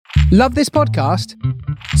Love this podcast?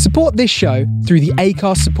 Support this show through the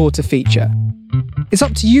Acast supporter feature. It's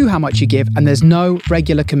up to you how much you give, and there's no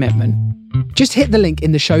regular commitment. Just hit the link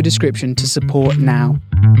in the show description to support now.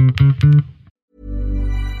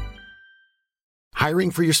 Hiring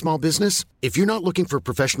for your small business? If you're not looking for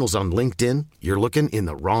professionals on LinkedIn, you're looking in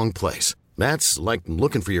the wrong place. That's like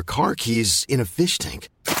looking for your car keys in a fish tank.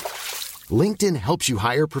 LinkedIn helps you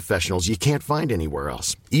hire professionals you can't find anywhere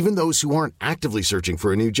else, even those who aren't actively searching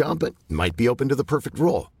for a new job but might be open to the perfect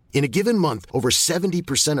role. In a given month, over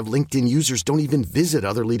 70% of LinkedIn users don't even visit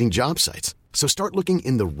other leading job sites. So start looking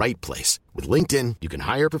in the right place. With LinkedIn, you can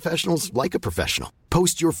hire professionals like a professional.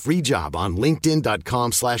 Post your free job on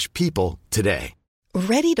linkedin.com/people today.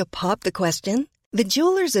 Ready to pop the question? The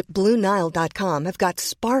jewelers at BlueNile.com have got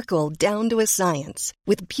sparkle down to a science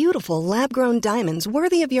with beautiful lab-grown diamonds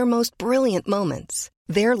worthy of your most brilliant moments.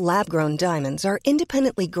 Their lab-grown diamonds are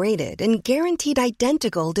independently graded and guaranteed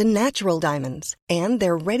identical to natural diamonds, and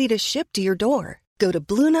they're ready to ship to your door. Go to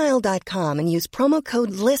BlueNile.com and use promo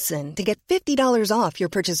code LISTEN to get $50 off your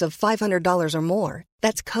purchase of $500 or more.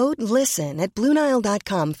 That's code LISTEN at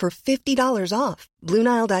BlueNile.com for $50 off.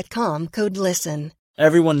 BlueNile.com, code LISTEN.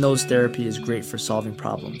 Everyone knows therapy is great for solving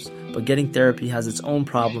problems, but getting therapy has its own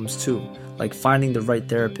problems too, like finding the right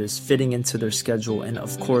therapist, fitting into their schedule, and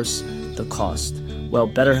of course, the cost. Well,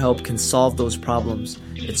 BetterHelp can solve those problems.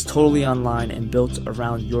 It's totally online and built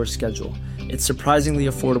around your schedule. It's surprisingly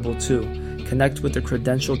affordable too. Connect with a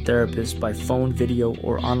credentialed therapist by phone, video,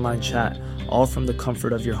 or online chat, all from the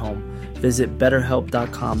comfort of your home. Visit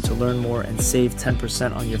BetterHelp.com to learn more and save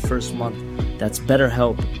 10% on your first month. That's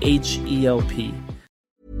BetterHelp, H-E-L-P.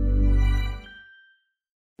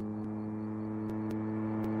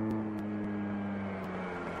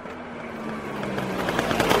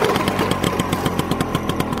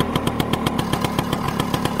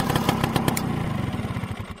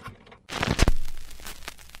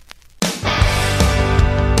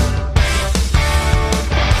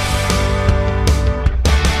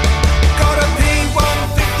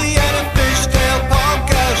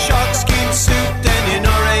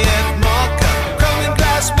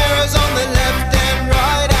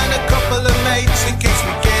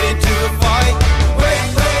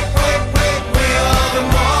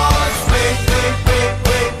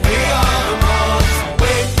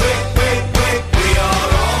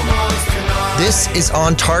 This is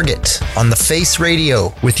On Target on The Face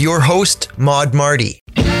Radio with your host, Marty.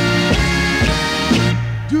 Do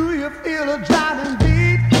you feel a driving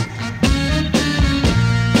beat?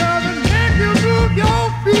 Does it make you move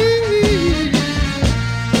your feet?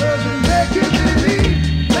 Does it make you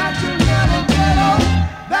believe that you'll never get old?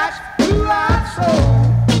 That's blue-eyed soul.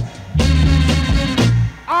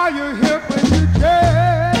 Are you hip when you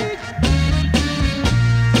take?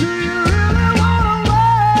 Do you really wanna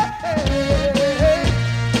wait? Does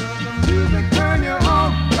the music turn you on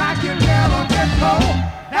like you never get cold?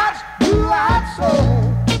 That's blue-eyed soul.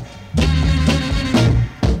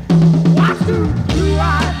 Watch two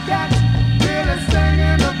blue-eyed cats really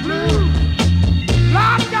singing the blues.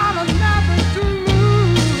 Lord got nothing to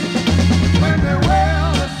lose when they wear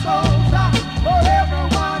the souls out for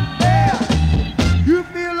everyone there. You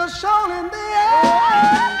feel the soul in the air.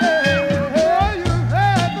 You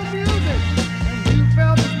heard the music and you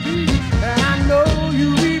felt the beat, and I know you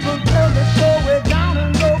even felt the show way down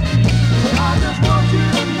and low. But I just want you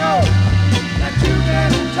to know that you've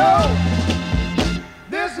been told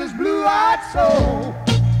this is blue-eyed soul.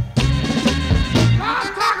 Let's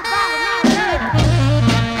talk about it now, yeah.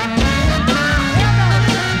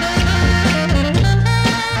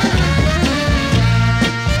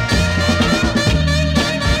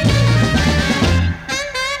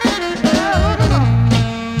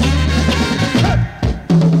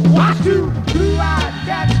 Watch two blue-eyed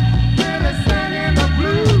cats really singing the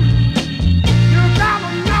blues. You got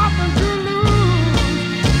nothing to lose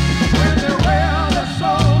when they wear the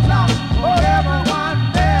souls out for everyone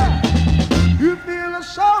there. You feel the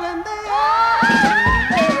soul in the air.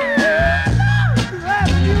 You heard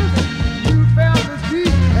the music, you felt the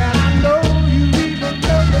beat, and I know you even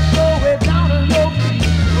felt the soul way down and low.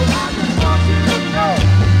 So I just want you to know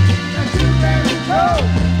that you've been told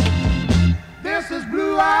this is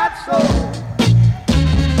blue-eyed soul.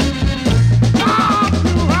 Ah,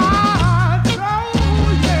 blue-eyed soul,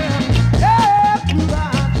 yeah. Yeah,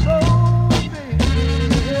 blue-eyed soul, baby.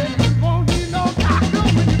 Won't need no doctor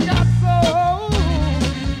when you got soul.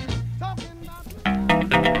 Talking about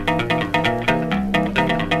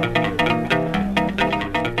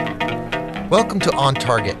Welcome to On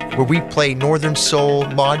Target, where we play Northern Soul,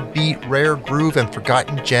 mod beat, rare groove, and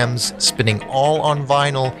forgotten gems, spinning all on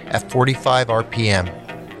vinyl at 45 RPM.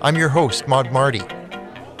 I'm your host, Marty.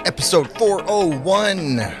 Episode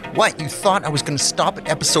 401. What, you thought I was going to stop at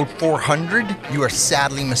episode 400? You are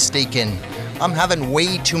sadly mistaken. I'm having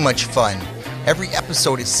way too much fun. Every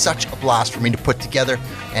episode is such a blast for me to put together,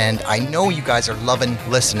 and I know you guys are loving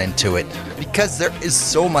listening to it because there is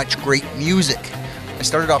so much great music. I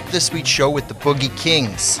started off this week's show with the Boogie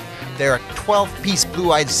Kings. They're a 12-piece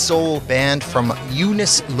blue-eyed soul band from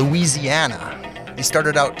Eunice, Louisiana. They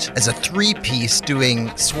started out as a 3-piece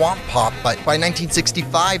doing swamp pop, but by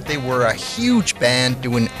 1965 they were a huge band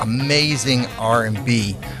doing amazing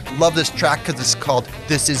R&B. Love this track because it's called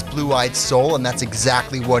This Is Blue-Eyed Soul, and that's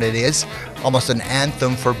exactly what it is. Almost an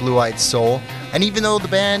anthem for blue-eyed soul. And even though the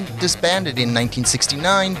band disbanded in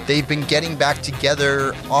 1969, they've been getting back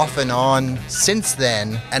together off and on since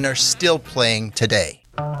then and are still playing today.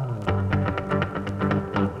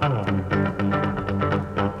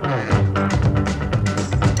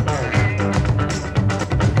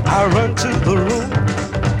 I run to the room,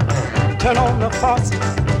 turn on the faucet,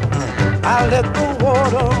 I let the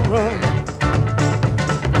water run.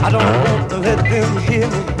 I don't want to let them hear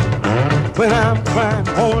me when I'm crying,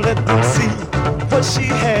 won't let them see what she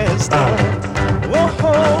has done. Whoa,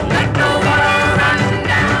 let the water run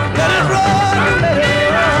down, let it run, let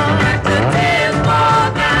it run, let the tears fall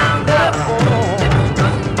down, let it fall.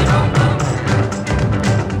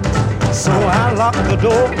 So I locked the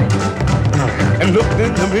door and looked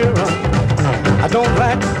in the mirror. I don't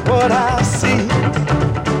like what I see.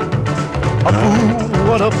 A fool,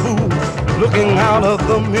 what a fool, looking out of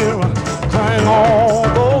the mirror, crying all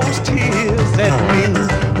those tears at me.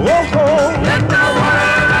 Whoa, let the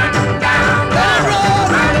water run down, let it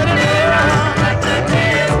run, let it run, let the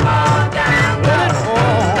tears fall down, let it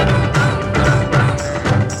fall.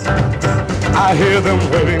 I hear them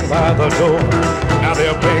waiting by the door. Now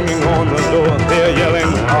they're banging on the door, they're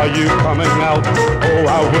yelling, are you coming out? Oh,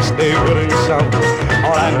 I wish they wouldn't shout.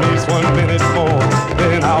 All I need's 1 minute more,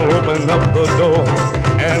 then I'll open up the door.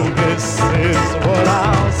 And this is what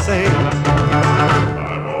I'll say.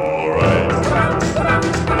 I'm alright.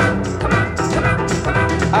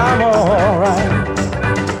 I'm alright.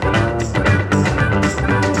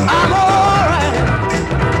 I'm alright.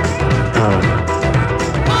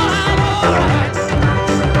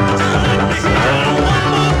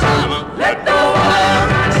 Let the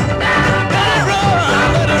water run down, let it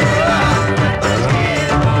run, let it run.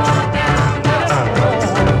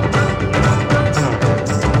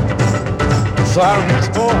 So I reach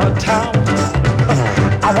for a towel,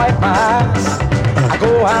 I wipe my eyes, I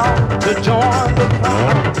go out to join the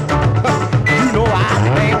crowd. You know I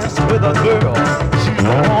dance with a girl, she's a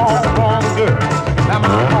wrong, wrong girl. Now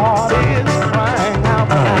my heart is crying out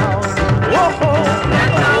loud. Whoa, let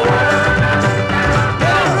the water run down,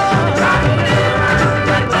 let it run,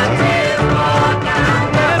 let the tears fall down,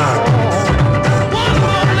 let it fall.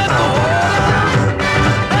 Whoa, let the water run,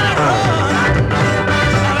 let it run,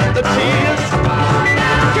 let the tears fall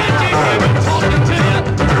down. Can't you hear me talking to you?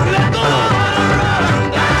 Let the water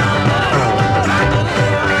run down, let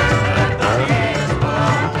the tears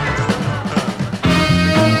fall down.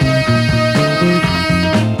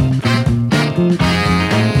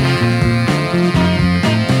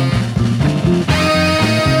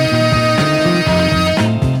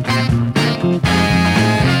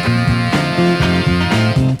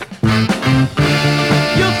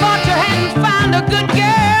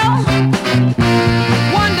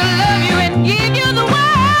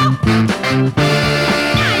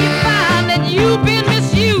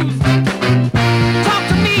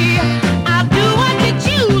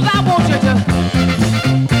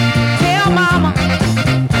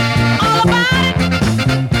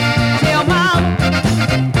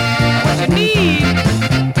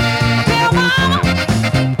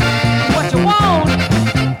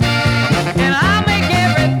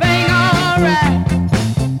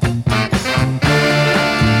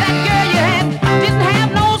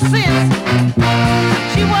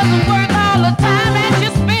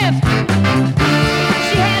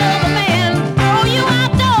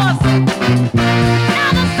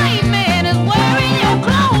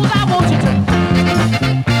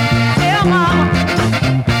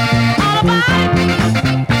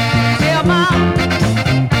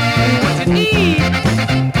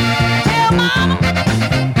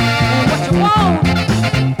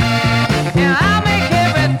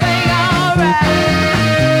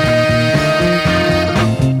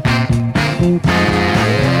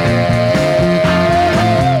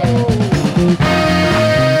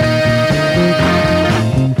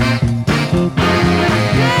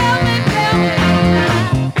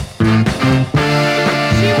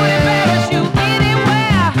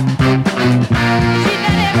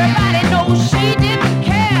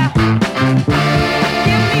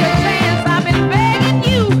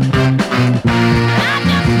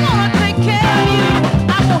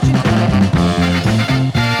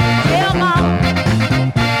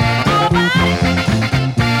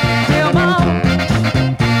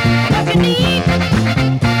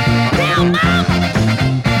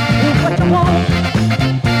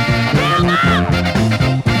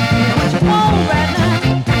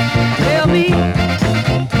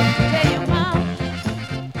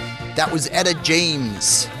 That was Etta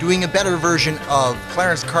James doing a better version of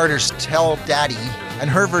Clarence Carter's Tell Daddy, and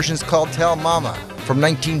her version is called Tell Mama from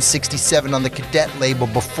 1967 on the Cadet label.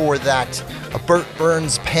 Before that, a Burt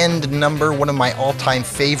Burns penned number, one of my all-time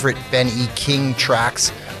favorite Ben E. King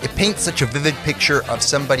tracks. It paints such a vivid picture of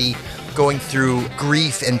somebody going through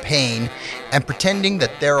grief and pain and pretending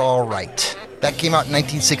that they're all right. That came out in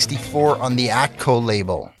 1964 on the Atco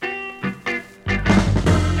label.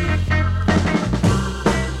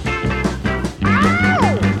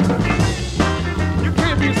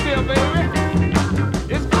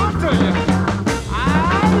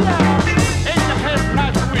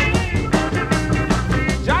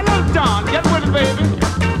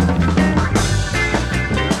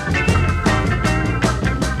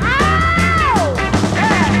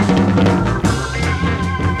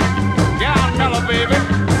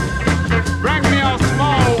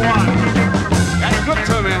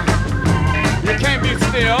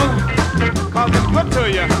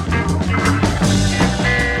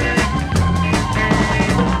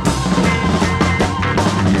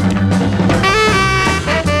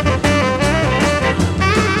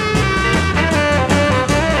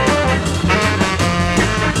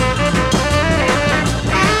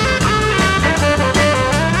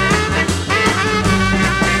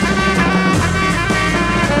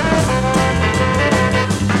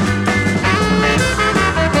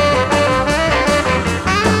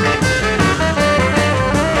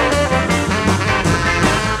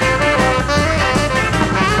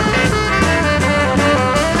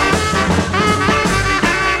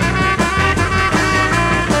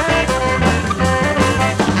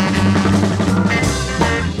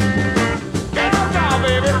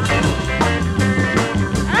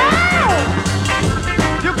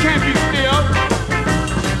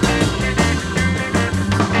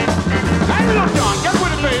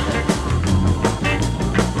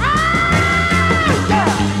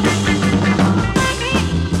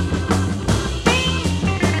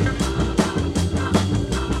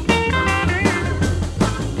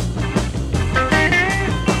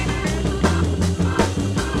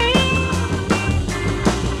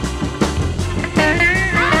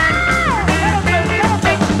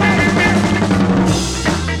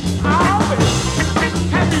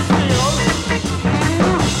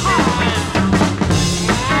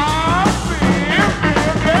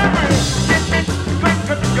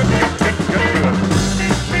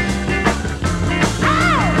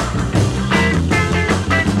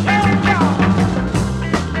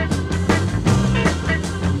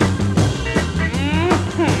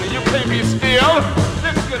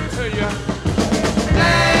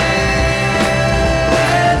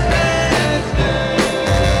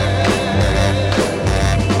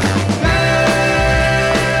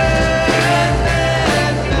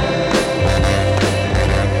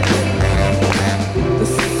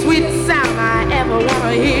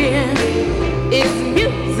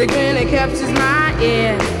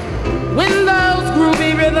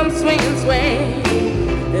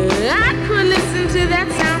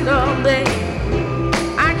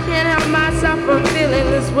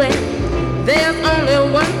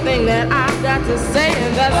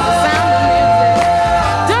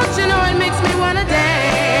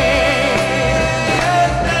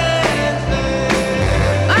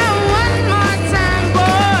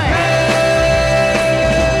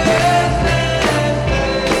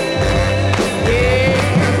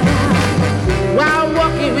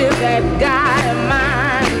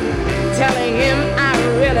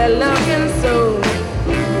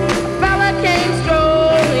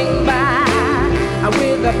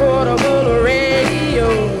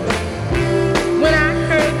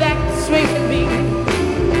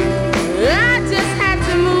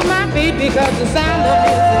 Because the sound of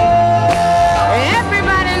music,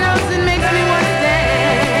 everybody knows it makes me want to dance.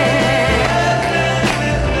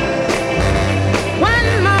 One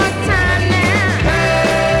more time now.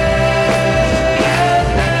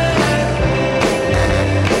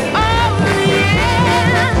 Oh yeah.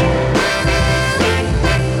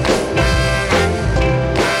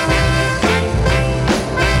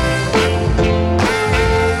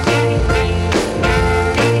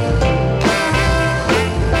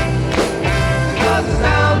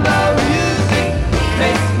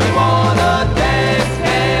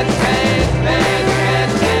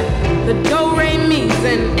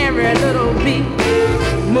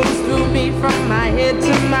 From my head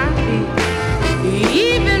to my feet.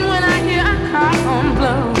 Even when I hear a car horn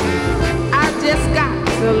blow, I just got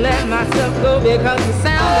to let myself go because the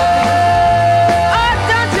sound of it. Oh,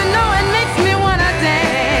 don't you know it makes me wanna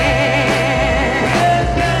dance?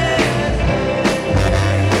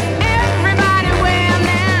 Everybody well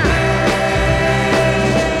now.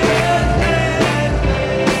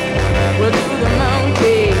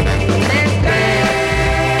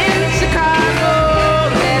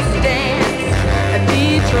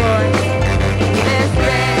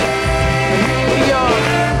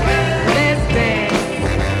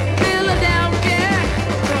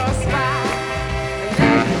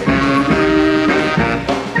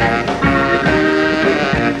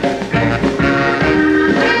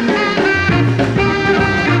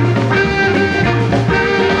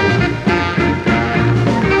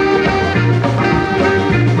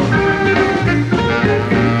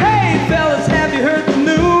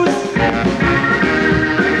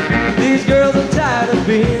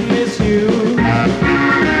 being misused.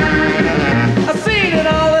 I seen it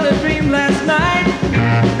all in a dream last night.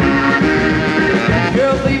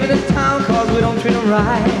 Girls leaving this town cause we don't treat them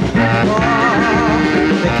right. Oh,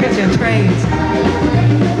 they're catching trains,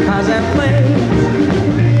 cars and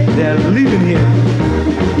planes. They're leaving here,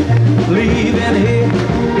 leaving here,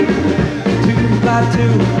 2 by 2,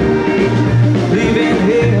 leaving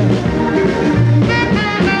here.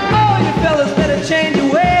 Oh, you fellas better change your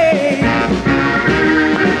ways.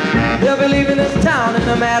 They'll be leaving this town in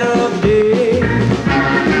a matter of days.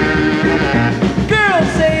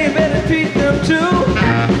 Girls say you better treat them too.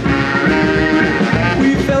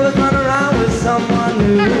 We fellas run around with someone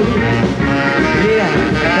new. Yeah,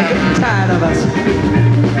 they're getting tired of us.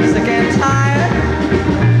 Sick and tired.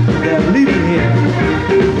 They're leaving here,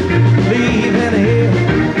 leaving here,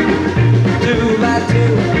 2 by 2,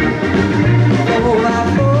 4 by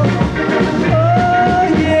 4. Oh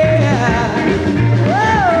yeah,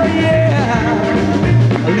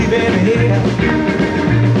 leaving here,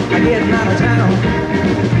 getting out of town.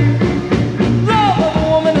 Love of a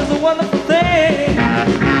woman is a wonderful thing,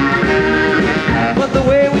 but the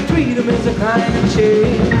way we treat them is a crying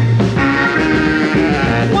shame.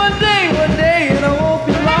 One day, and I won't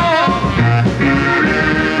be long,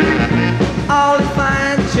 all the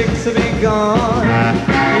fine chicks will be gone. Yeah,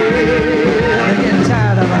 they're getting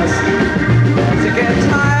tired of us. They get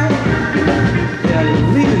tired. They're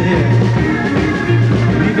leaving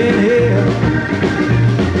here,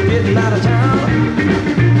 getting out of town.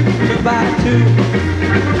 2 by 2,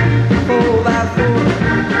 4 by 4.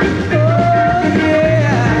 Oh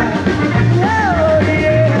yeah,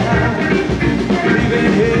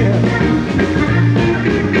 leaving here.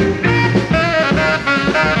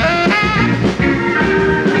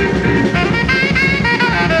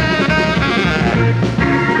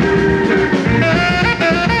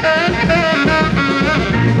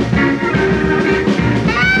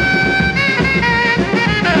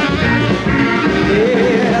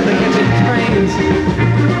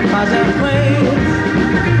 Cars and planes,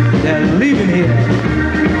 they're leaving here,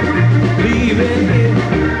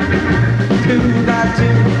 2 by 2,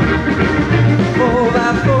 4 by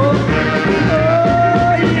 4. Oh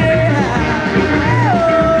yeah,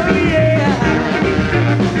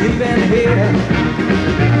 leaving here,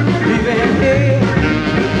 leaving here.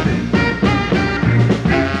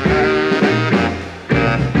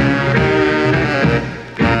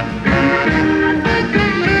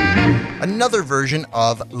 Another version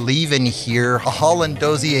of Leavin' Here, a Holland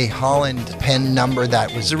Dozier Holland pen number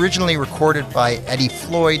that was originally recorded by Eddie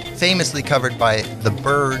Floyd, famously covered by The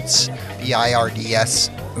Byrds, B-I-R-D-S,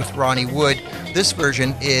 with Ronnie Wood. This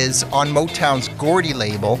version is on Motown's Gordy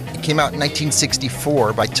label. It came out in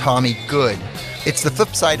 1964 by Tommy Good. It's the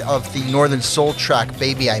flip side of the Northern Soul track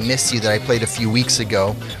Baby I Miss You that I played a few weeks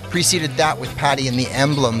ago. Preceded that with Patty and the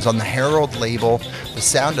Emblems on the Herald label, The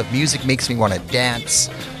Sound of Music Makes Me Want to Dance,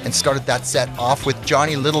 and started that set off with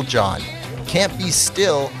Johnny Littlejohn, Can't Be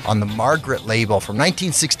Still on the Margaret label from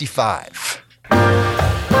 1965.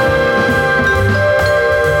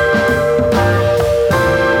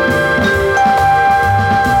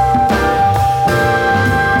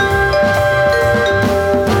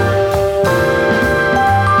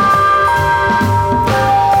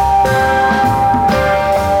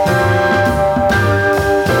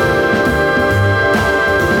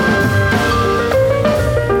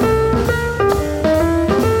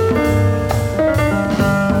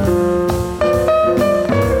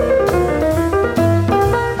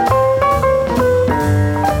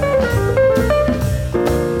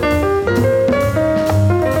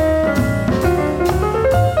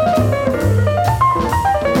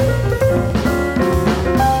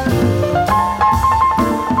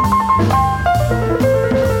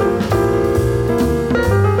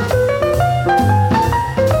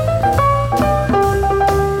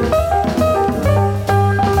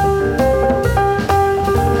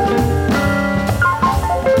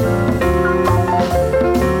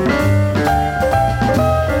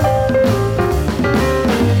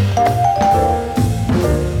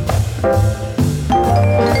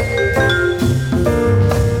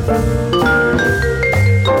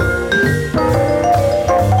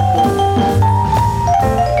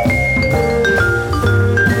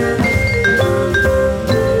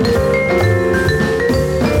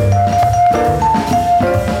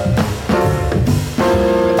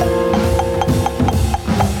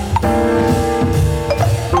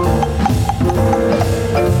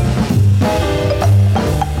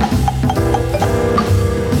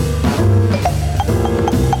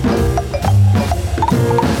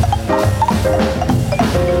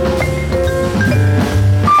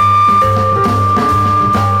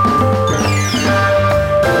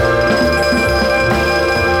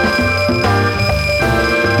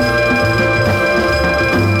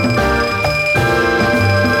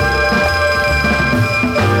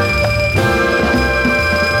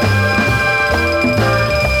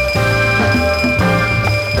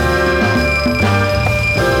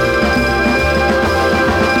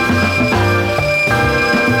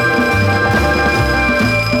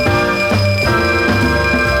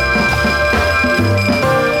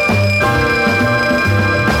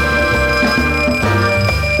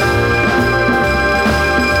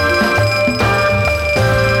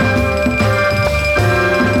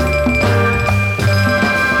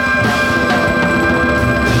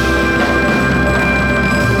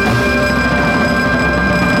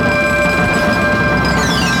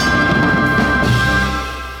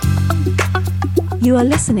 You are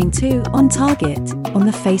listening to On Target on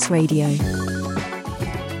The Face Radio.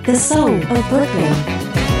 The soul of Brooklyn.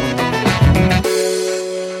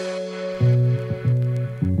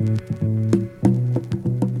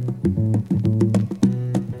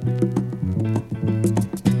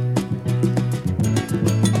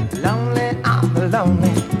 Lonely, I'm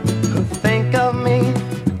lonely, who think of me.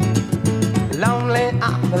 Lonely,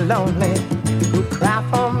 I'm lonely, who cry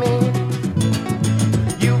for me.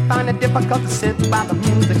 You find it difficult to sit while the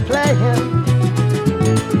music's playing.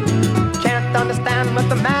 Can't understand what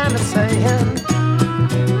the man is saying.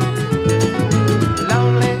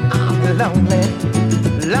 Lonely, I'm lonely,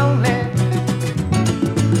 lonely.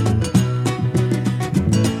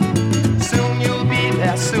 Soon you'll be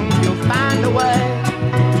there, soon you'll find a way.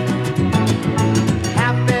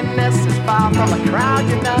 Happiness is far from a crowd,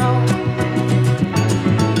 you know.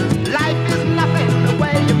 Life is nothing the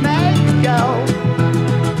way you make it go.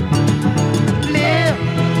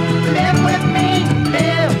 Live with me,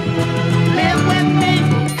 live with me.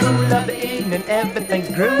 Cool of the evening, everything's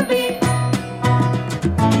groovy.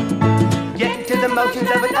 Get into the motions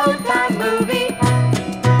of an old time movie.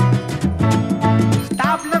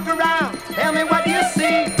 Stop, look around, tell me what you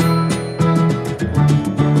see.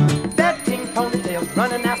 13 ponytails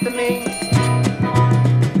running after me.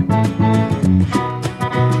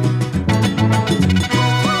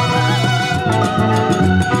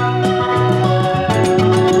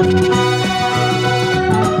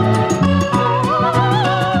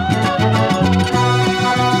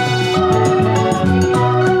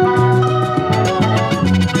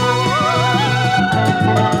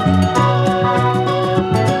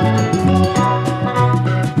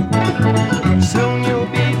 Soon you'll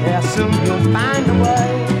be there, soon you'll find a way.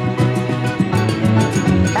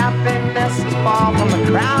 Happiness is far from a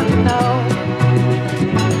crowd, you know.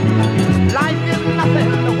 Life is nothing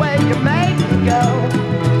the way you make it go.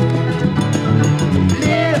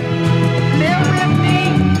 Live with me,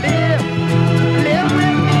 live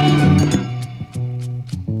with me.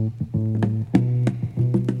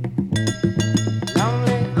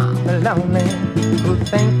 Lonely, I'm lonely, who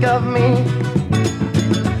think of me.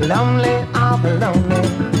 Lonely, I'm lonely,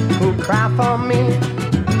 who cry for me.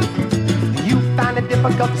 You find it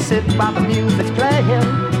difficult to sit while the music's playing.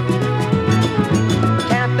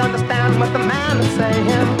 Can't understand what the man is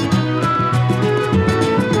saying.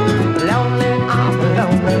 Lonely, I'm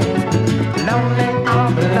lonely, lonely,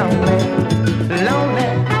 I'm lonely, lonely,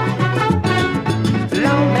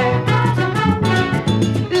 lonely.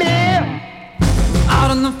 Live. Out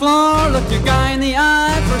on the floor, look your guy in the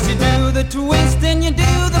eye. First you do the twist, then you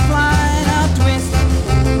do the fly. Now twist,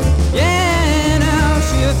 yeah, now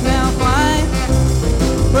shift, now fly.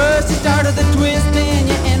 First you start with the twist, then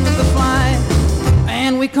you end with the fly.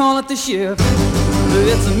 And we call it the shift.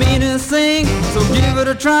 It's the meanest thing, so give it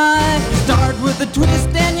a try. You start with the twist,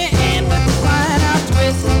 then you end with the fly. Now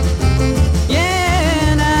twist,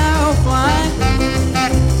 yeah, now fly.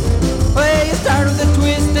 Well, you start with the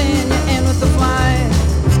twist, then you end with the fly.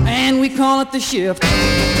 And we call it the shift.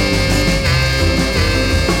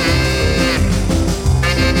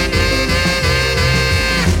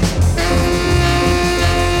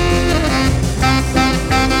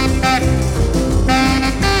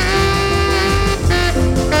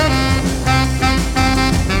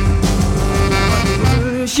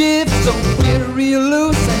 Shift, so get real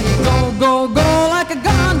loose and you go like a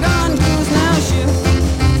gone goose. Now shift,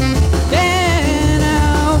 yeah,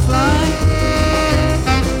 now fly.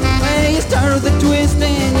 Well, you start with the twist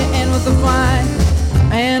and you end with the fly.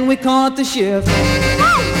 And we call it the shift.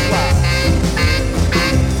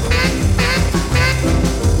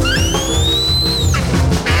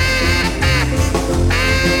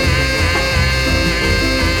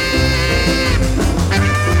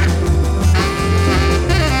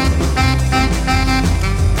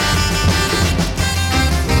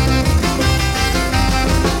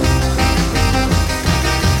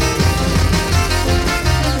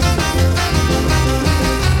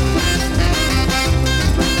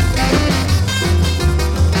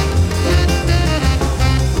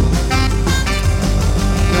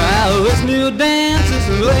 This new dance is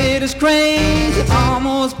the latest craze. It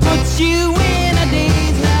almost puts you in a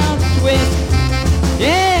daze. Now twist,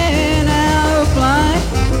 yeah, now fly.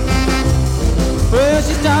 First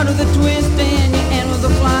you start with a twist and you end with a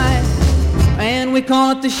fly. And we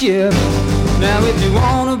call it the shift. Now if you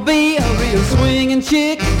wanna be a real swinging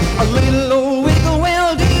chick, a little old wiggle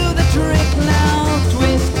will do the trick. Now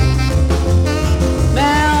twist,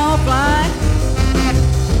 now fly.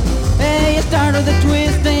 Hey, you start with a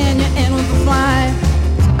twist and you end with a fly.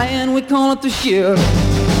 And we call it the shift.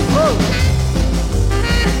 Whoa.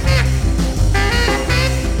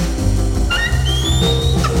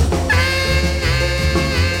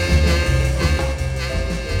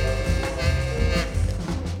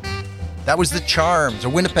 That was The Charms, a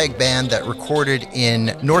Winnipeg band that recorded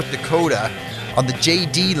in North Dakota on the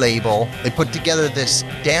JD label. They put together this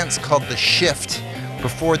dance called The Shift.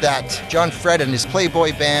 Before that, John Fred and his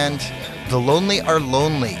Playboy band, The Lonely Are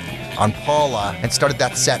Lonely, on Paula, and started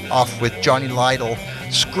that set off with Johnny Lytle,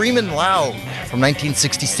 Screamin' Loud, from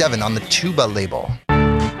 1967 on the Tuba label.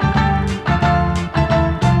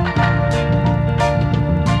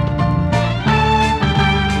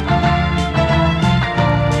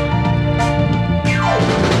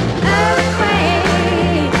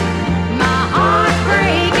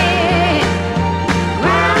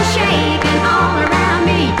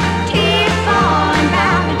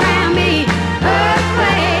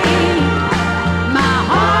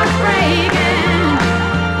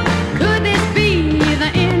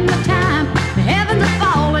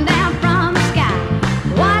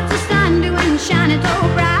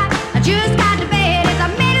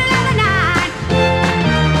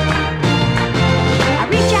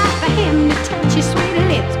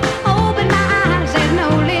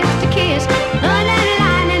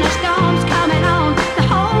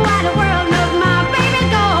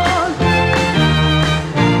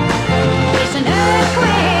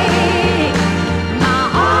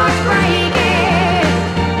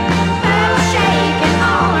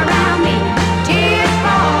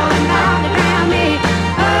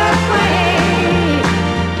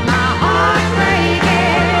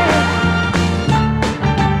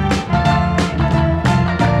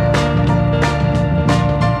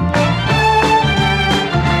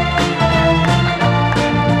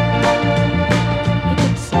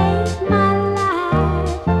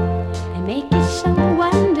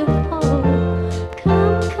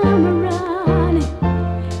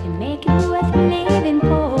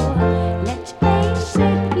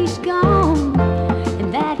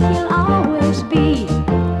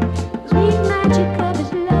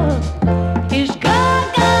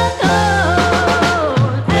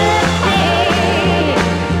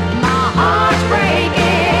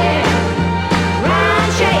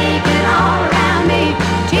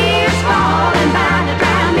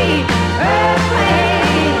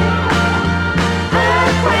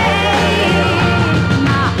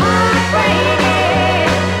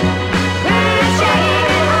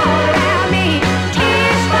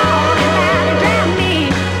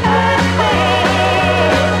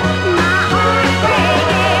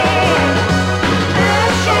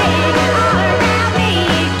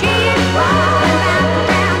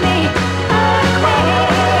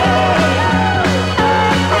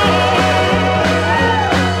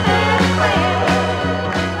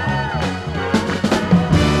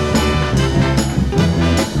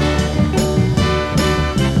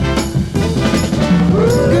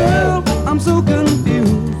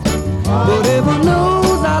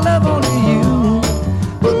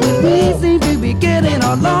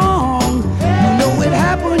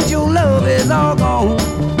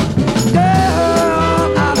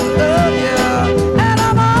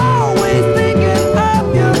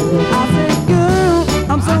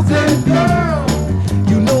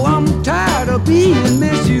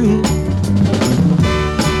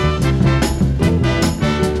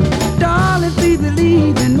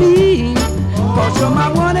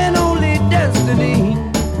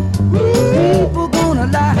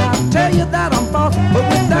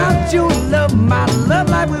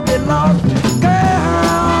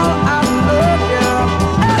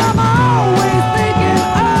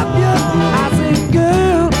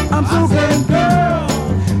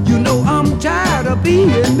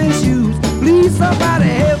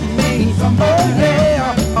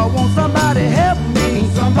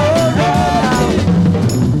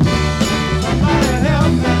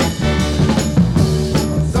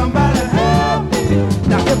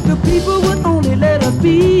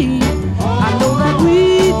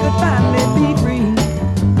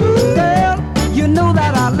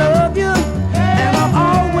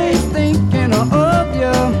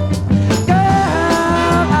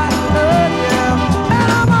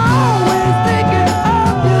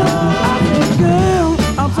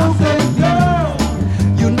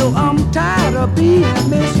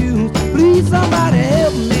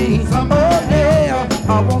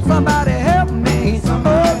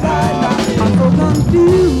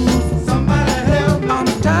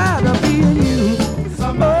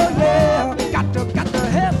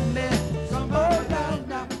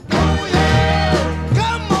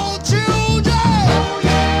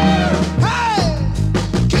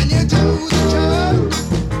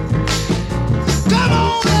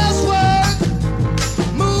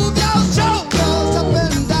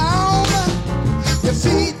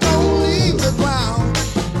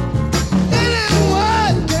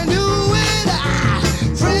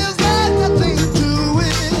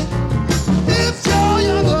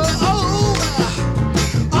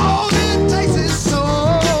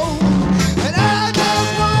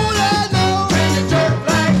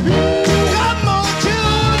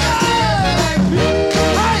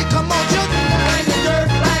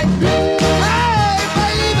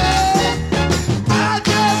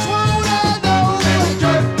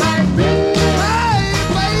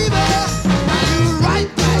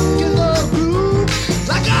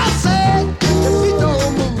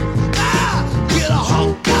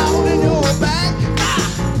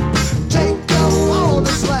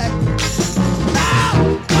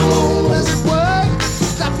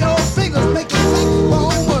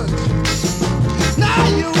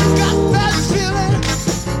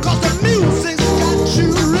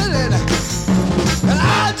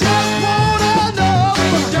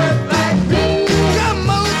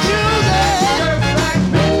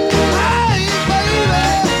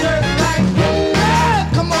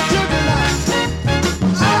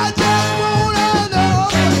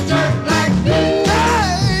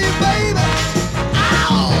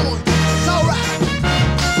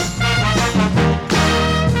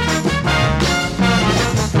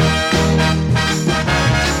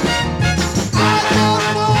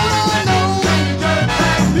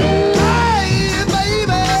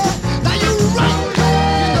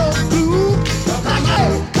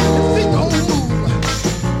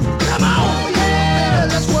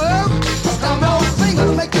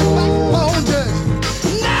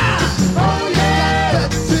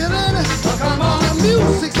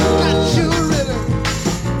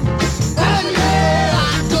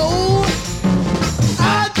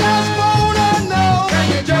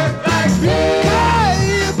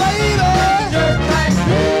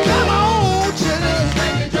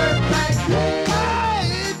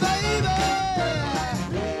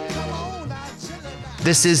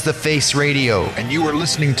 This is The Face Radio. And you are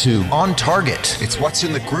listening to On Target. It's what's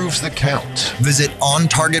in the grooves that count. Visit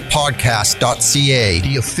ontargetpodcast.ca,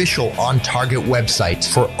 the official On Target website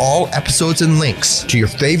for all episodes and links to your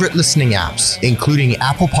favorite listening apps, including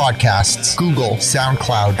Apple Podcasts, Google,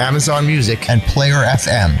 SoundCloud, Amazon Music, and Player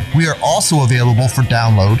FM. We are also available for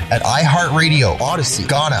download at iHeartRadio, Odyssey,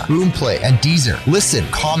 Ghana, Boomplay, and Deezer. Listen,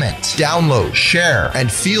 comment, download, share,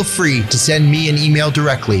 and feel free to send me an email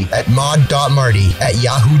directly at mod.marty@yahoo.com.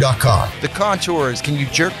 The Contours, Can You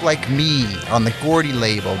Jerk Like Me on the Gordy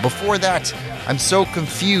label. Before that, I'm So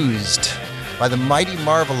Confused by the Mighty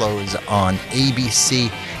Marvelows on ABC.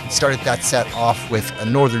 Started that set off with a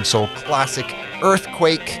Northern Soul classic,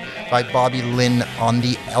 Earthquake by Bobby Lynn on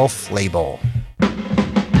the Elf label.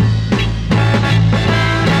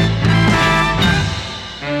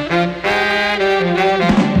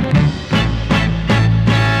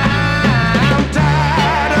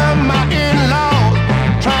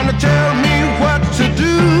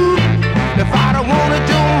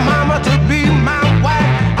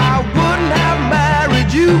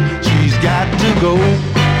 Go.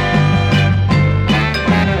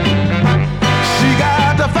 She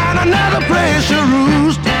got to find another place to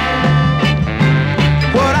roost.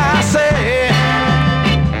 What I say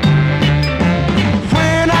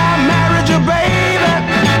when I married you, baby,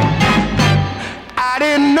 I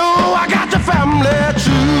didn't know I got your family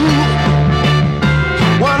too.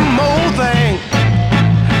 One more thing,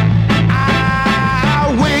 I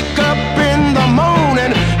wake up in the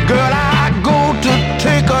morning, girl, I go to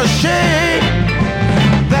take a shave.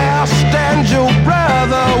 There stands your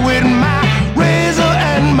brother with my razor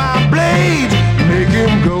and my blade. Make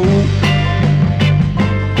him go.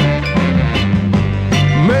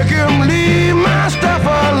 Make him leave my stuff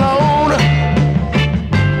alone.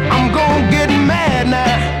 I'm gonna get mad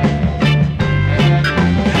now.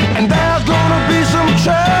 And there's gonna be some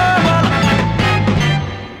trouble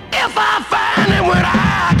if I find him when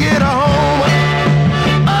I get home.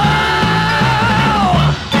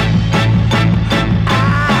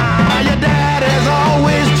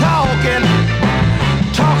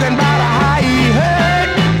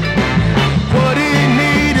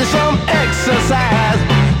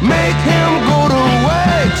 Make him go to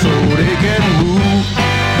work so they can move.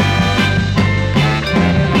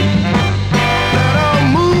 Let her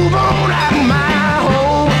move on out of my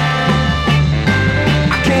home.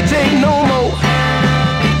 I can't take no more.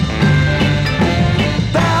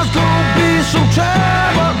 There's gonna be some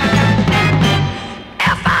trouble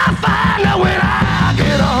if I find her when I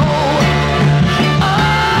get home.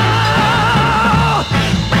 Oh,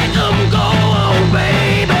 make them go on,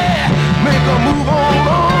 baby. Make them move on.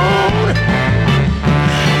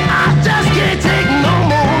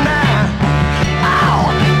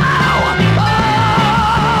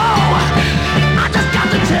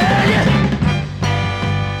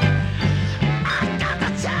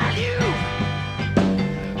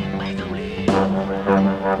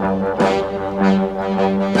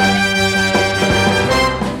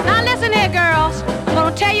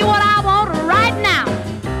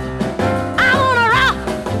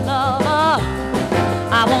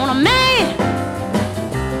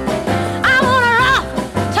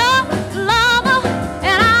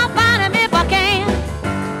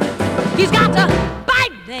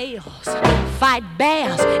 Fight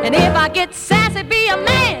bears, and if I get sassy, be a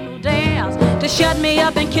man who dares to shut me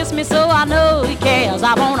up and kiss me so I know he cares.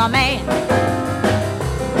 I want a man,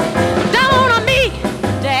 don't want a me,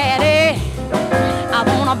 daddy. I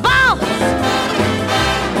want a boss,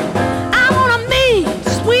 I want a me,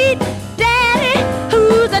 sweet daddy,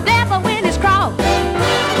 who's the devil when he's cross.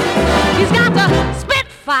 He's got the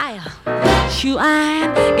spitfire, shoe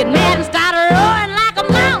iron, get mad and start roaring like a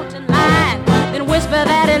mountain lion. Then whisper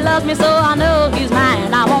that he loves me so I know he's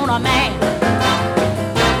mine. I want a man.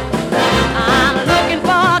 I'm looking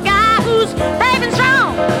for a guy who's brave and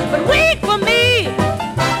strong, but weak for me.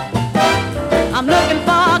 I'm looking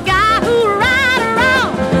for a guy who'll right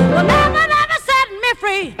around, will never, never set me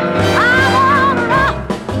free. I want a rough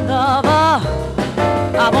lover.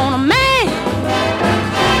 I want a man.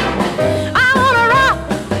 I want a rough,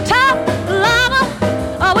 tough lover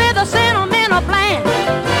with a sentimental plan,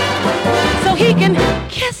 so he can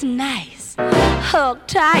kiss nice, hug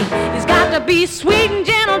tight. He's got to be sweet and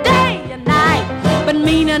gentle day and night, but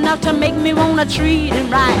mean enough to make me wanna treat him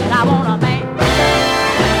right. I want a man.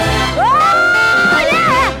 Oh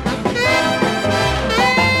yeah.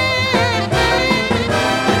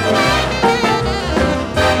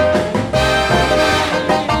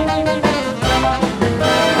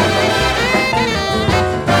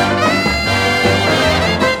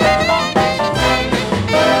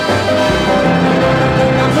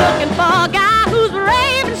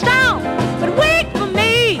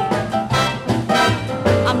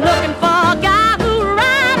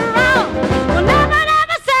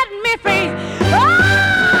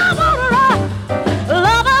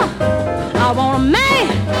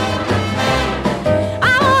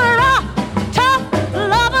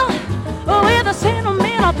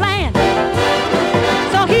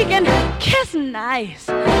 nice,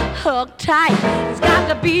 hug tight. It's got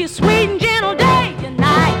to be sweet and gentle day and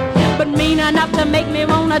night, but mean enough to make me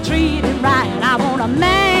wanna treat him right. I want a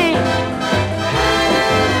man,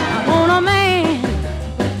 I want a man.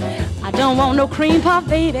 I don't want no cream puff,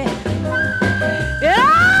 baby.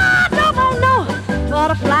 I don't want no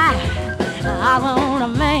butterfly. I want a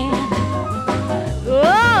man. Oh,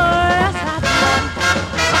 yes, I do.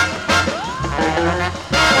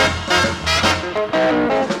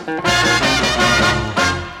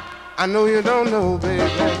 I know you don't know, baby,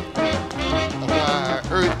 why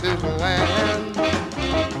earth is land.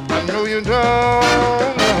 I know you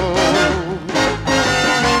don't know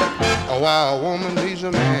why a woman needs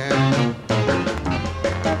a man.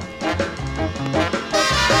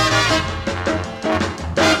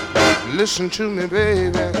 Listen to me,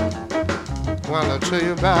 baby, while I tell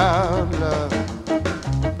you about love.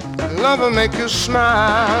 Love will make you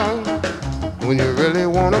smile when you really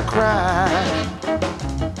want to cry.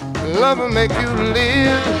 Love will make you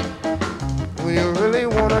live when you really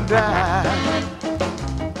want to die.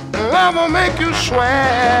 Love will make you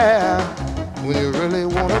swear when you really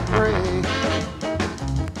want to pray.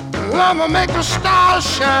 Love will make the stars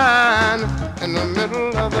shine in the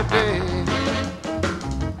middle of the day.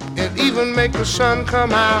 It even make the sun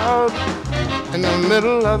come out in the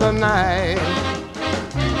middle of the night.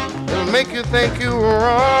 It'll make you think you're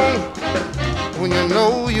wrong when you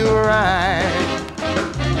know you're right.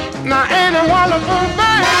 Now ain't it wonderful,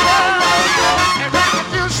 baby? It makes you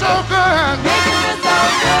feel so good.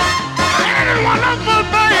 Ain't it wonderful,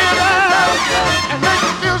 baby? It makes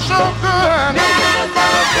you feel so good.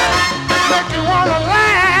 Make you wanna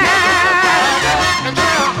laugh and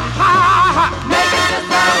say ha ha. Make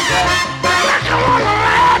you wanna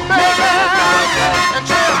laugh, baby, and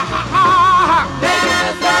say ha ha.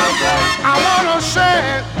 I wanna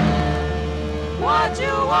say what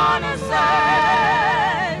you wanna say.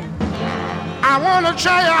 I wanna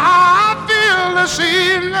tell you how I feel this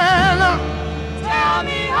evening. Tell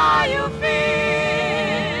me how you feel.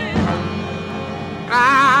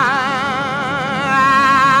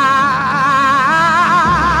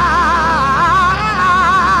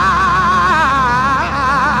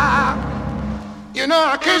 You know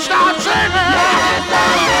I can't stop singing.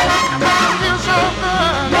 I feel so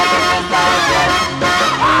good.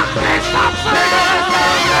 I can't stop singing.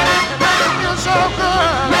 I feel so good.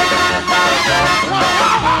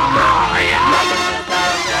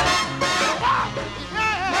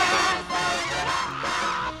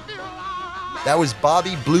 That was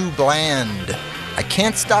Bobby Blue Bland. I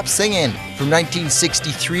Can't Stop Singing from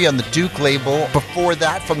 1963 on the Duke label. Before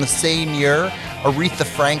that, from the same year, Aretha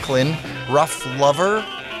Franklin, Rough Lover.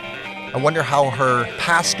 I wonder how her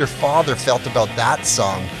pastor father felt about that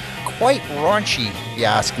song. Quite raunchy, if you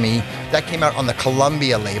ask me. That came out on the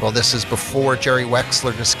Columbia label. This is before Jerry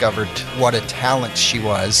Wexler discovered what a talent she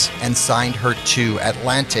was and signed her to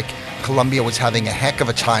Atlantic. Columbia was having a heck of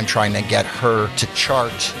a time trying to get her to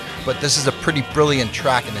chart. But this is a pretty brilliant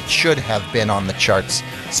track, and it should have been on the charts.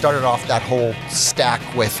 Started off that whole stack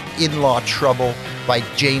with In-Law Trouble by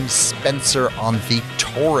James Spencer on the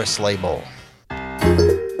Taurus label.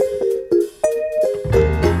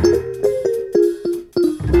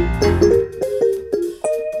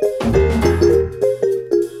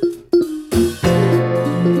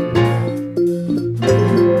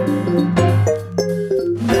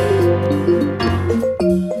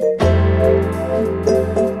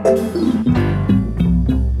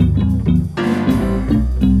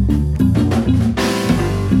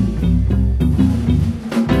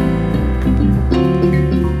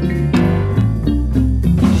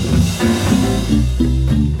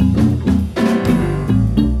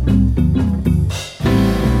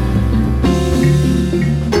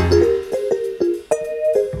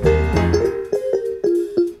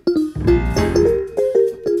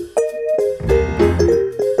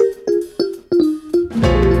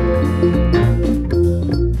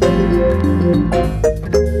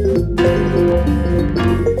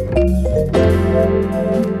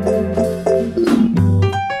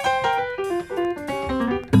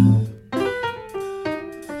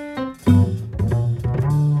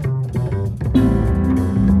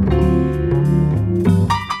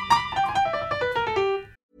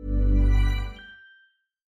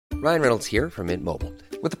 Ryan Reynolds here from Mint Mobile.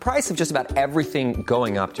 With the price of just about everything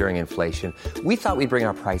going up during inflation, we thought we'd bring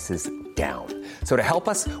our prices down. So to help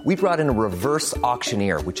us, we brought in a reverse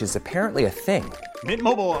auctioneer, which is apparently a thing. Mint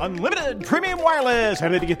Mobile Unlimited Premium Wireless. How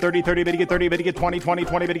to get 30, 30, bit to get 30, bit to get 20, 20,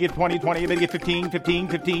 20, bit to get 20, 20, bit to get 15, 15,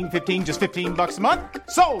 15, 15, just $15 a month?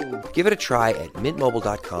 Sold! Give it a try at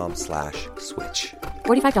mintmobile.com/switch.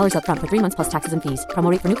 $45 up front for 3 months plus taxes and fees.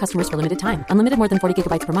 Promo rate for new customers for limited time. Unlimited more than 40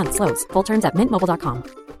 gigabytes per month. Slows full terms at mintmobile.com.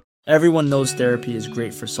 Everyone knows therapy is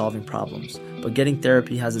great for solving problems, but getting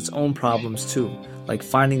therapy has its own problems too, like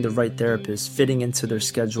finding the right therapist, fitting into their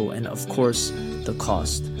schedule, and of course, the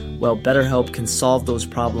cost. Well, BetterHelp can solve those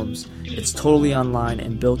problems. It's totally online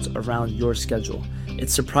and built around your schedule.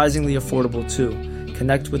 It's surprisingly affordable too.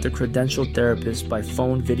 Connect with a credentialed therapist by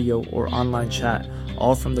phone, video, or online chat,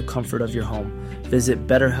 all from the comfort of your home. Visit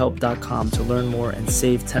BetterHelp.com to learn more and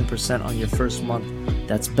save 10% on your first month.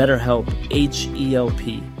 That's BetterHelp,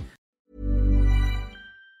 H-E-L-P.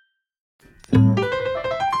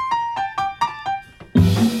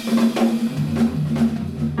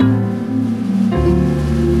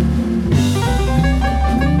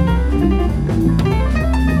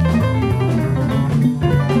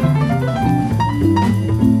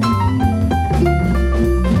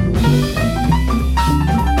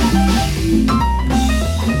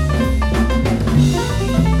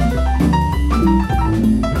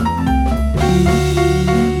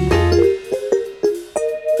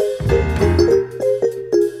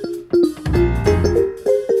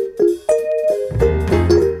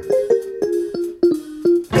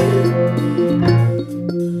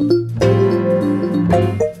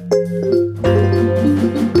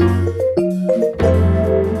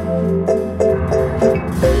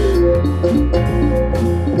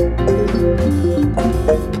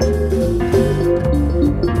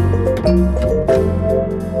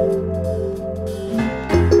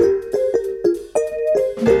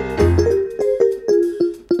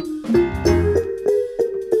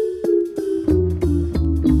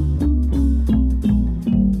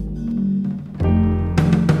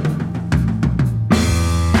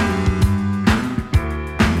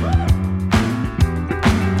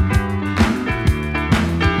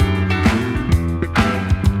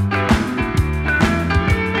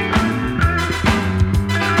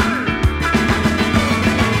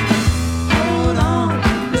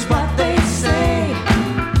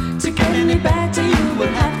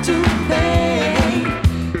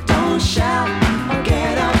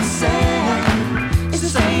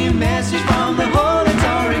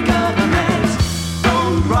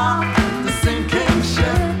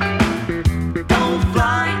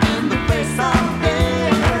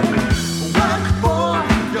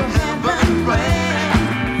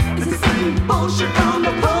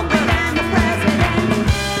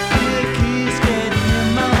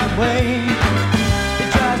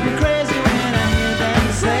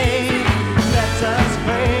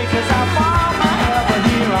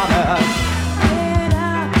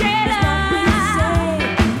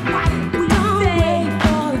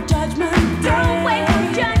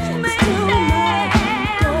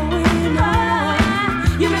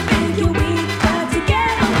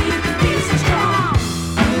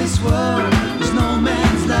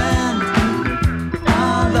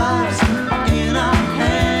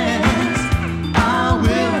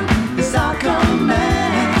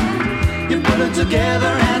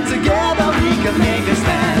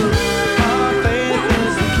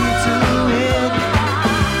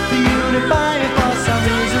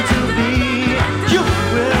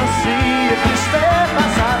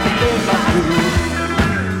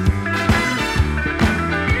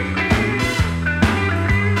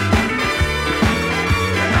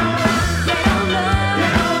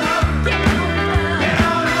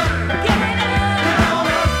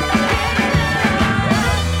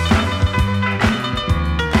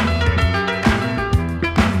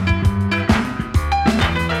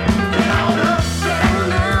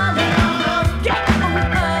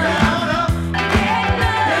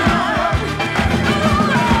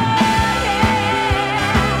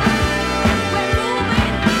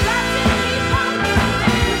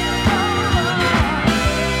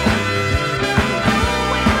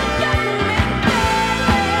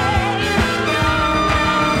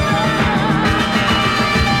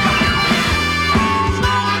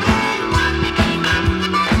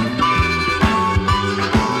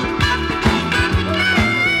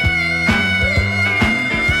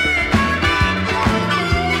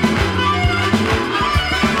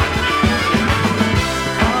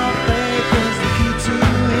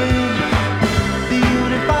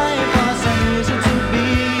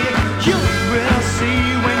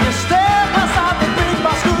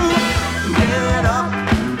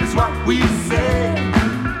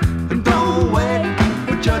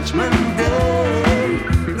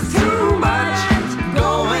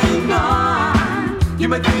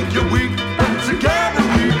 may think you're weak, but together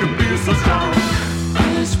we can be so strong.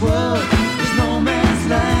 This world is no man's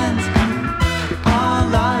land. Our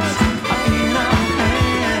lives are in our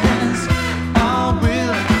hands. Our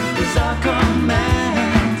will is our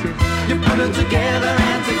command. You put it together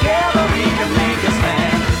and together we can make a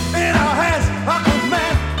stand. In our hands, our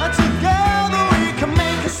command, and together we can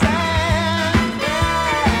make a stand.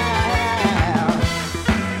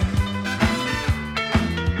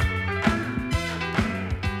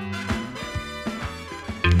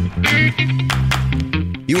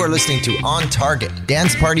 You are listening to On Target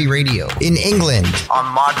Dance Party Radio in England on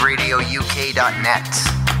modradiouk.net.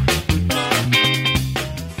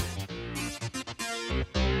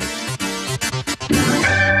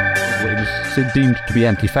 It was deemed to be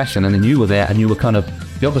anti-fashion, and then you were there, and you were kind of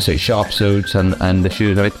the opposite, sharp suits and the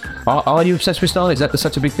shoes. Are you obsessed with style? Is that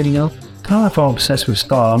such a big thing, you know? I don't know if I'm obsessed with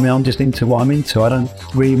style. I mean, I'm just into what I'm into. I don't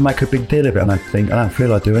really make a big deal of it, I don't think. I don't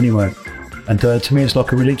feel I do anyway. And to me, it's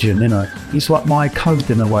like a religion, you know. It's like my code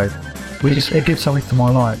in a way. It gives something to my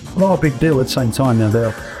life. Not a big deal at the same time. You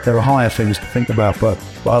know, there are higher things to think about, but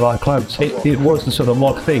I like clothes. It was the sort of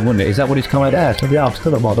mod thing, wasn't it? Is that what it's come out as? Yeah, I'm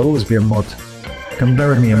still a mod. I'll always be a mod. Can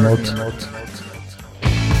bury me a mod.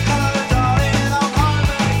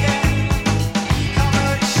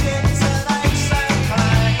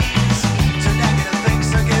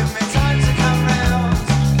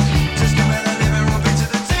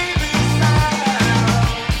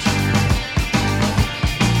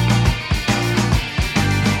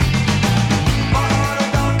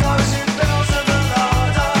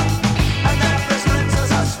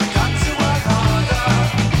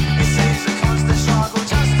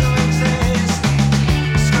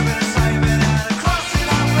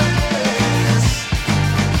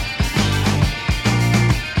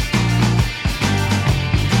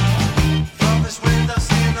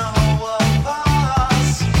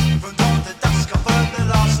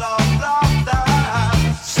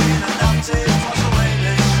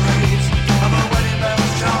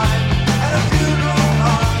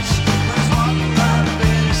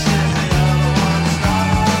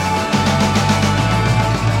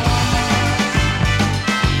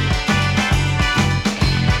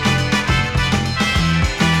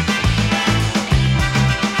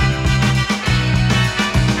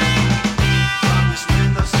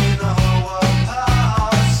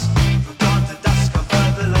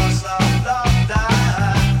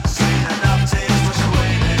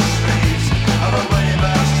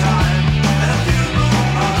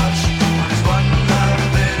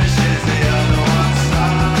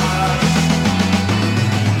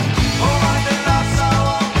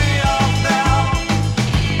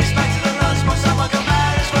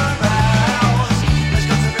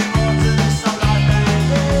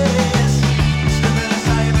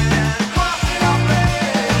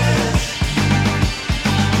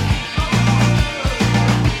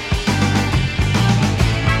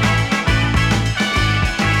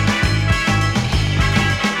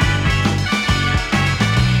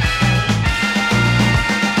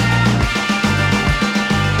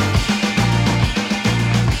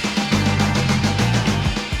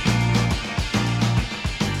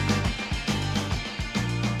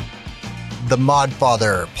 The Mod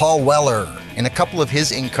Father, Paul Weller, in a couple of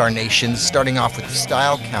his incarnations, starting off with the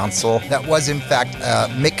Style Council. That was, in fact,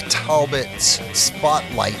 Mick Talbot's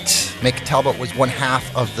Spotlight. Mick Talbot was one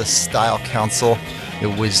half of the Style Council.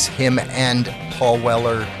 It was him and Paul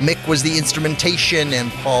Weller. Mick was the instrumentation,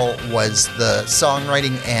 and Paul was the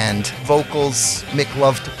songwriting and vocals. Mick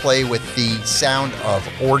loved to play with the sound of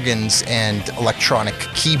organs and electronic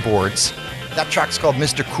keyboards. That track's called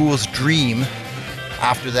Mr. Cool's Dream.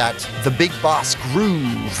 After that, The Big Boss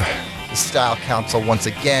Groove, the Style Council once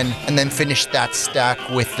again, and then finished that stack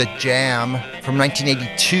with The Jam from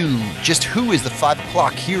 1982, Just Who is the 5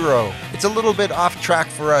 O'Clock Hero? It's a little bit off track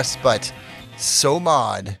for us, but so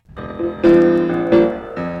mod.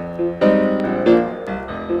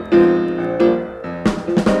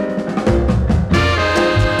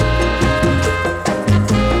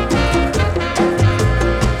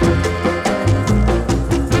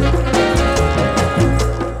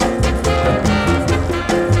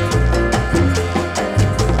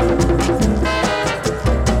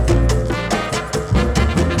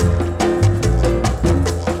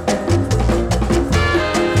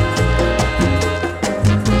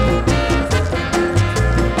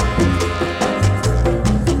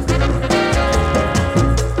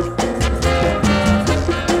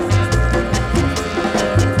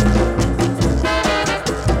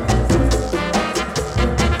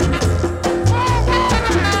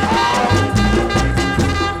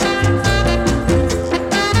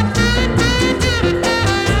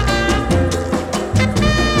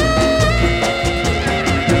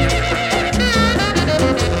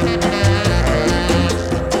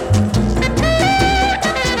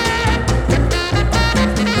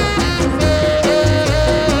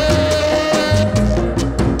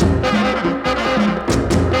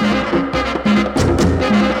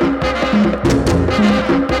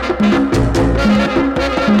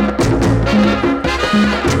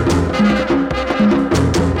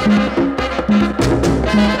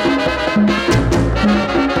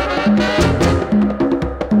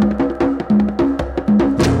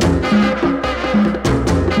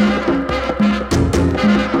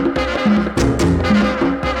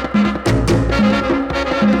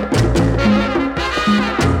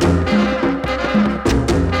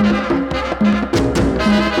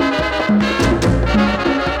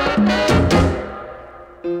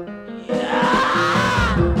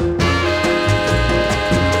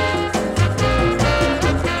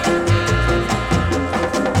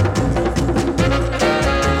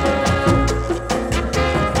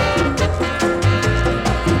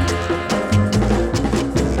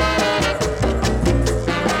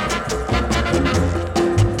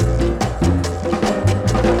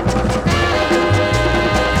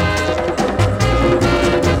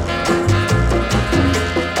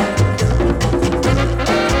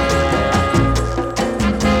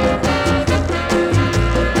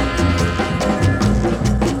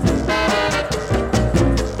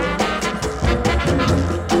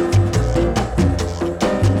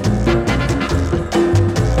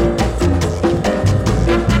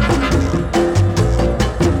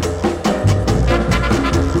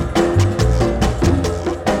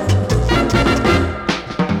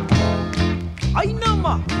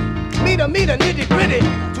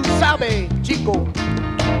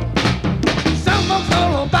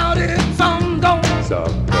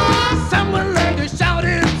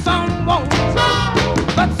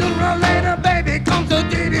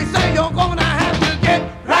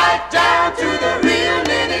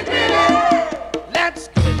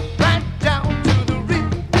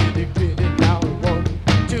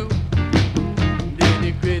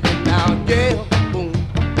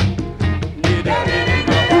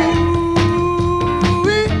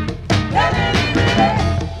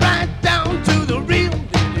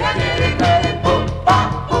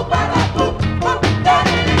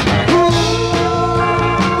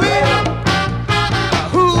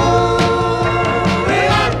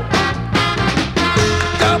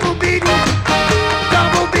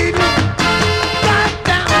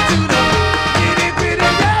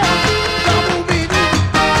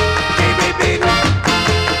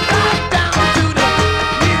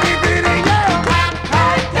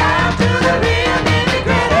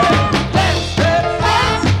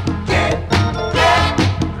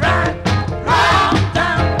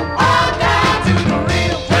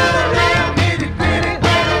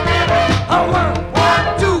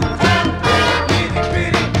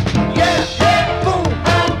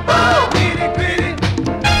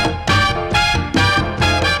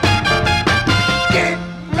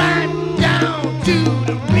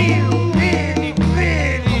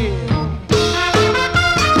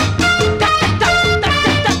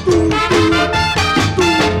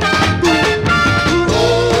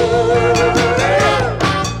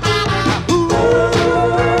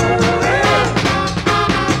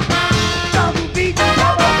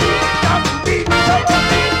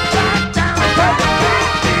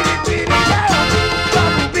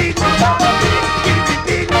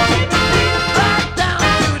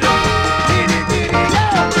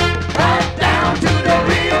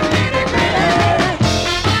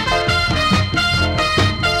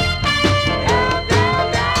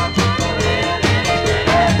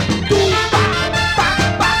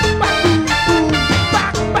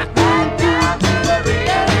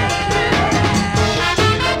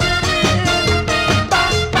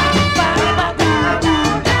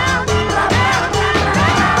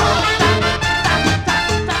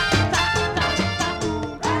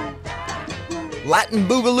 Latin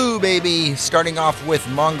Boogaloo, baby. Starting off with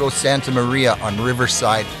Mongo Santa Maria on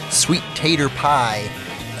Riverside, Sweet Tater Pie.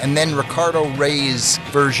 And then Ricardo Ray's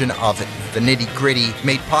version of it, The Nitty Gritty,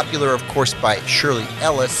 made popular, of course, by Shirley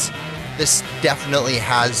Ellis. This definitely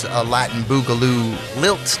has a Latin Boogaloo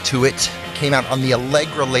lilt to it. Came out on the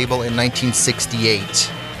Allegra label in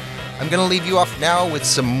 1968. I'm going to leave you off now with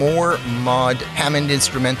some more mod Hammond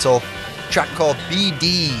instrumental, a track called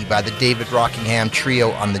BD by the David Rockingham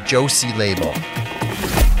Trio on the Josie label.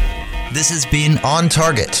 This has been On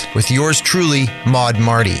Target with yours truly, Mod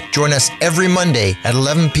Marty. Join us every Monday at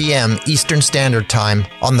 11 p.m. Eastern Standard Time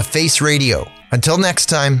on The Face Radio. Until next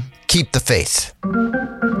time, keep the faith.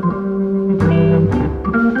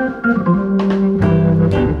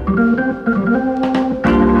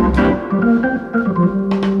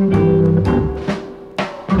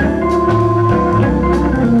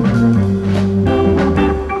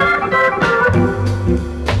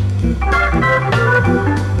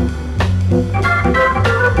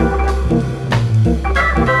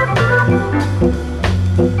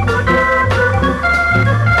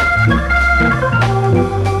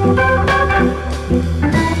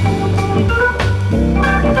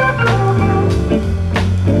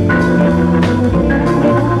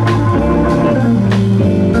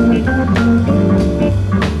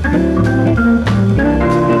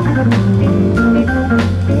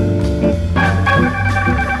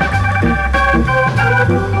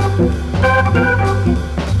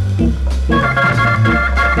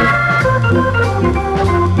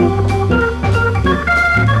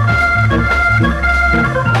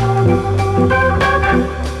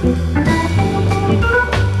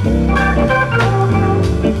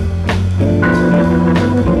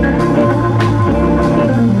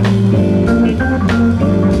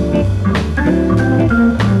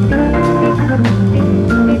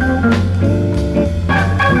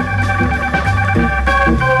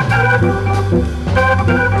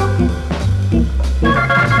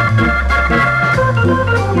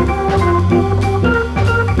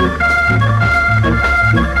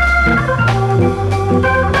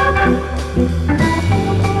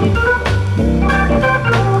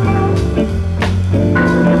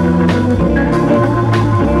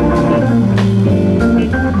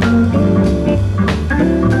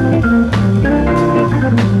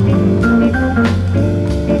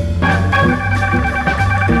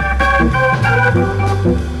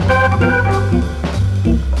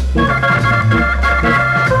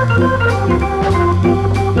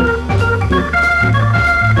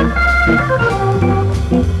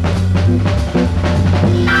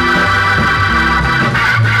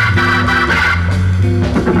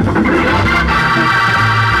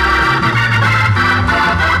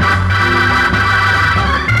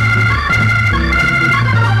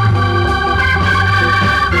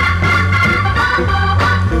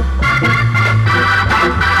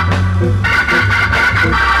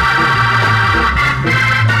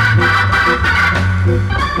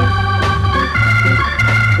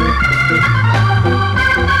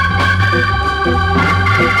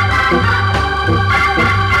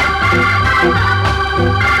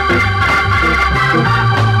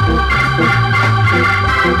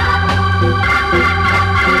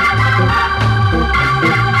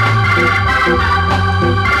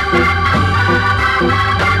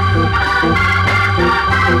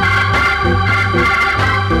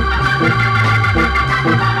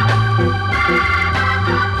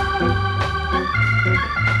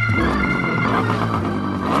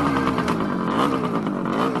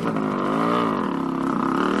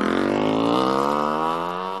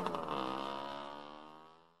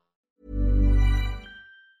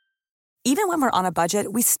 Even when we're on a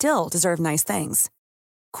budget, we still deserve nice things.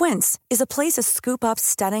 Quince is a place to scoop up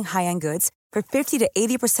stunning high-end goods for 50 to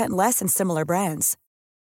 80% less than similar brands.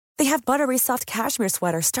 They have buttery soft cashmere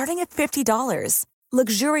sweaters starting at $50,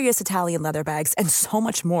 luxurious Italian leather bags, and so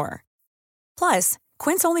much more. Plus,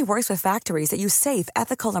 Quince only works with factories that use safe,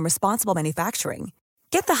 ethical, and responsible manufacturing.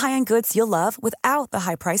 Get the high-end goods you'll love without the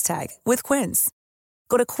high price tag with Quince.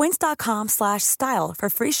 Go to quince.com/style for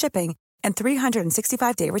free shipping and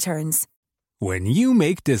 365-day returns. When you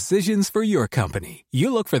make decisions for your company,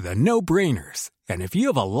 you look for the no-brainers. And if you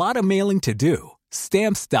have a lot of mailing to do,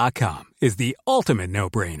 Stamps.com is the ultimate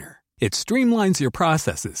no-brainer. It streamlines your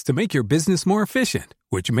processes to make your business more efficient,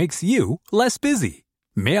 which makes you less busy.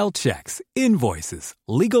 Mail checks, invoices,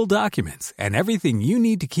 legal documents, and everything you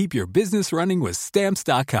need to keep your business running with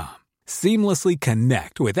Stamps.com. Seamlessly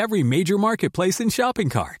connect with every major marketplace and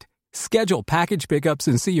shopping cart. Schedule package pickups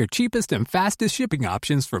and see your cheapest and fastest shipping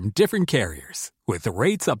options from different carriers, with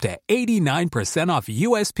rates up to 89% off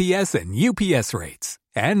USPS and UPS rates.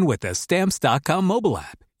 And with the Stamps.com mobile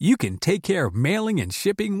app, you can take care of mailing and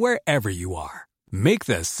shipping wherever you are. Make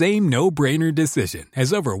the same no-brainer decision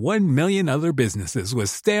as over 1 million other businesses with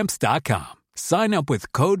Stamps.com. Sign up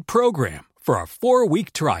with code PROGRAM for a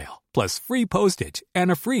 4-week trial, plus free postage and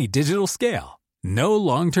a free digital scale. No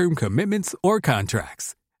long-term commitments or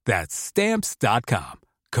contracts. That's Stamps.com.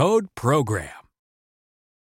 Code PROGRAM.